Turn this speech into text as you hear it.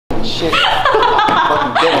shit.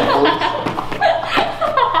 Fucking get him, bully.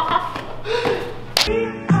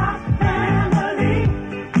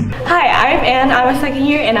 Hi, I'm Ann. I'm a second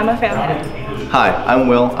year and I'm a fam head. Hi, I'm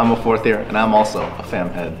Will. I'm a fourth year and I'm also a fam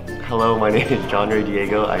head. Hello, my name is John Ray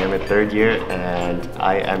Diego. I am a third year and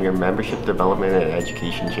I am your Membership Development and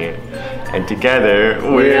Education Chair. And together,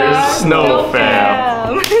 we're Snow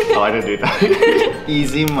Fam. Oh, I didn't do that.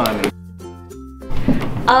 Easy money.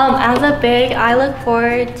 As a big, I look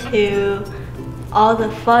forward to all the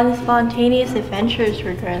fun, spontaneous adventures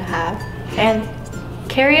we're gonna have. And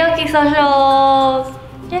karaoke socials!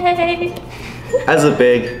 Yay! As a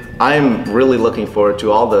big, I'm really looking forward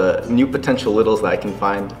to all the new potential littles that I can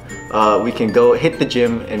find. We can go hit the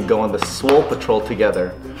gym and go on the swole patrol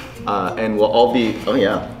together. And we'll all be, oh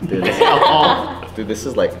yeah, dude. Dude, this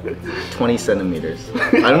is like 20 centimeters.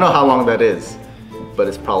 I don't know how long that is, but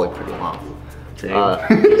it's probably pretty long.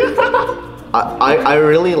 I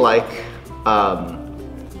really like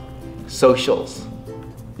socials.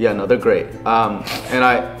 Yeah, no, they're great. And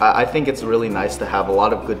I think it's really nice to have a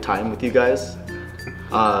lot of good time with you guys.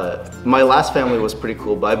 My last family was pretty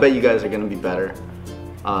cool, but I bet you guys are gonna be better.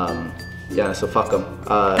 Yeah, so fuck them.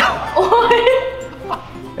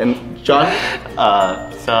 And John?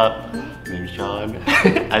 What's up? My name's John.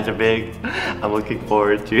 As a big, I'm looking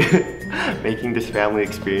forward to making this family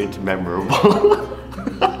experience memorable.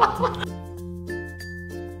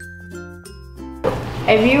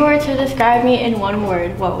 If you were to describe me in one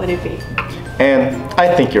word, what would it be? And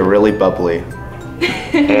I think you're really bubbly.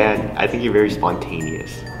 And I think you're very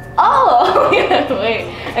spontaneous. Oh, wait.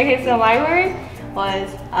 Okay, so my word was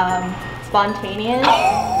spontaneous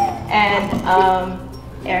and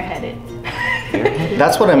airheaded.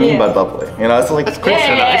 That's what I mean by bubbly. You know, it's like It's close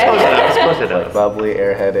enough. It's close enough. It's close enough. bubbly,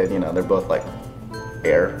 airheaded. You know, they're both like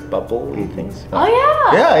air bubble-y things. Oh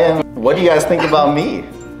yeah. Yeah. What do you guys think about me?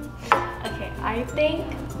 Okay, I think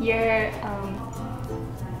you're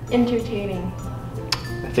entertaining.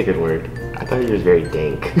 That's a good word. I thought you was very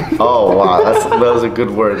dank. Oh wow, those are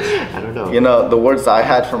good words. I don't know. You know, the words I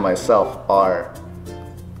had for myself are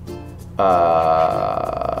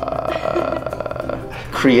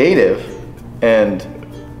creative and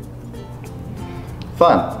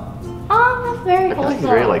fun. Oh, that's very I feel like wholesome. it's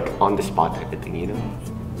very like on the spot type of thing, you know?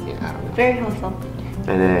 Yeah, I don't know. Very wholesome.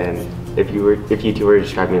 And then if you two were to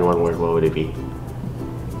describe me in one word, what would it be?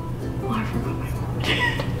 Oh, I forgot my word.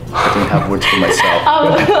 I didn't have words for myself.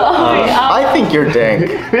 I I think you're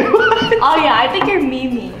dank. oh yeah, I think you're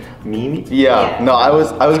Mimi. Mimi? Yeah, no, I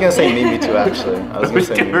was gonna say Mimi too actually. I was gonna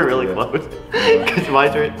say Mimi We're really too. close. Because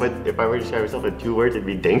if I were to describe myself in 2 words, it'd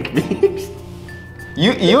be dank memes.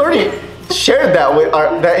 You already shared that with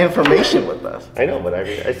that information with us. I know, but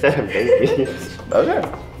I said I'm dank memes. Okay.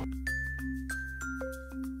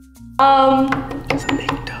 It's a big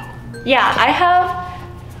toe. Yeah, I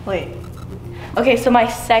have. Wait. Okay, so my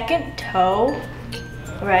second toe,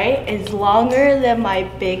 right, is longer than my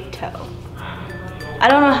big toe. I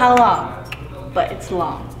don't know how long, but it's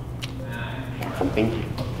long. Thank you.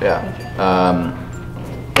 Yeah.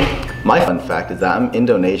 My fun fact is that I'm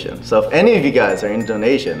Indonesian. So if any of you guys are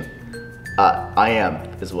Indonesian, I am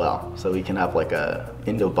as well. So we can have like a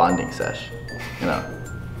Indo bonding sesh, you know.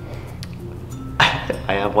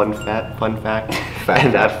 I have one fun fact.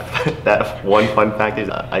 And that one fun fact is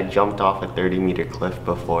I jumped off a 30-meter cliff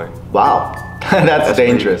before. Wow, that's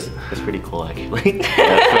dangerous. That's pretty cool, actually.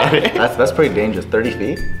 That's about it. That's pretty dangerous. 30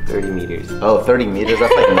 feet? 30 meters. Oh, 30 meters?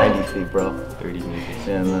 That's like 90 feet, bro. 30 meters.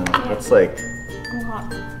 Yeah, no, that's like, A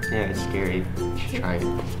lot. Yeah, it's scary. You should try it.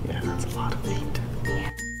 yeah, that's a lot of feet.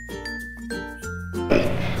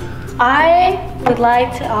 I would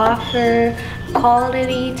like to offer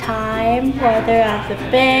quality time, whether as a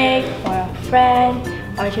big or a friend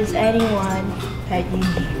or just anyone that you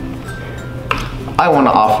need. I want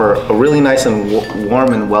to offer a really nice and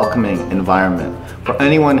warm and welcoming environment for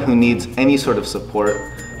anyone who needs any sort of support.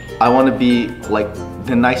 I want to be like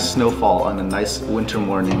the nice snowfall on a nice winter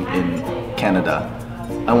morning in Canada.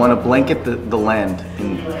 I want to blanket the land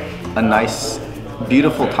in a nice,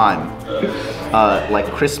 beautiful time, like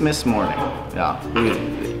Christmas morning. Yeah.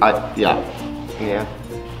 Yeah. Yeah,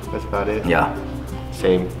 that's about it. Yeah.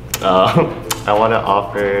 Same. I want to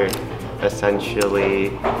offer essentially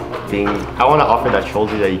I want to offer that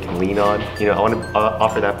shoulder that you can lean on. You know, I want to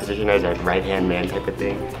offer that position as a right-hand man type of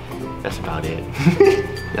thing. That's about it.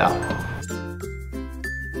 Yeah.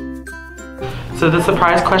 So the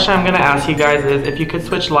surprise question I'm gonna ask you guys is, if you could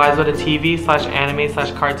switch lives with a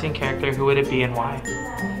TV/anime/cartoon character, who would it be and why?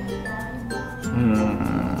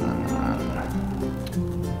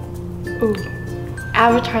 Ooh.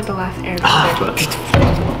 Avatar: The Last Airbender.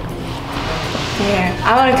 Yeah.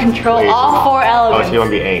 I want to control Wait, all 4 Oh, elements. so you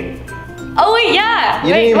want to be Aang? Oh wait, yeah.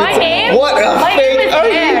 You Wait, didn't my even name? What a my fake! name is Are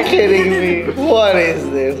Aang. you kidding me? What is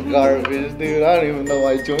this garbage, dude? I don't even know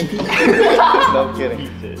why I joined you. No I'm kidding.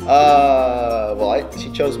 Well, she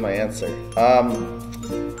chose my answer.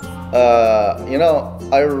 You know,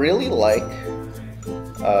 I really like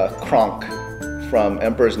Kronk from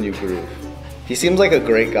Emperor's New Groove. He seems like a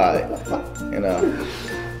great guy. You know,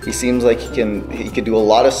 he seems like he could do a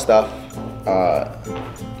lot of stuff,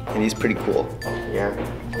 and he's pretty cool. Yeah.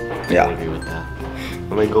 Yeah. I agree with that. I'm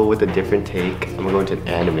gonna go with a different take. I'm gonna go into an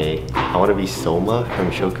anime. I wanna be Soma from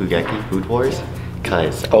Shokugeki Food Wars.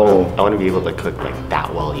 Cause I wanna be able to cook like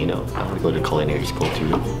that well, you know. I wanna go to culinary school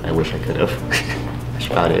too. I wish I could have. That's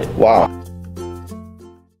about it. Wow.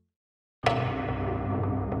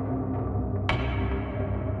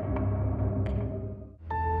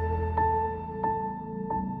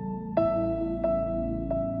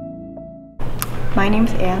 My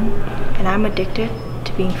name's Anne, and I'm addicted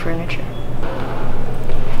to being furniture.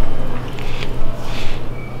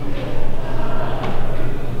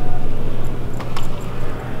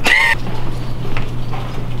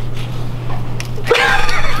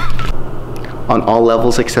 On all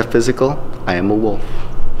levels except physical, I am a wolf.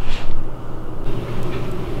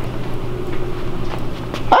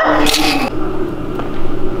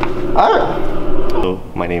 Hello,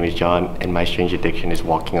 my name is John, and my strange addiction is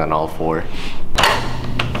walking on all 4.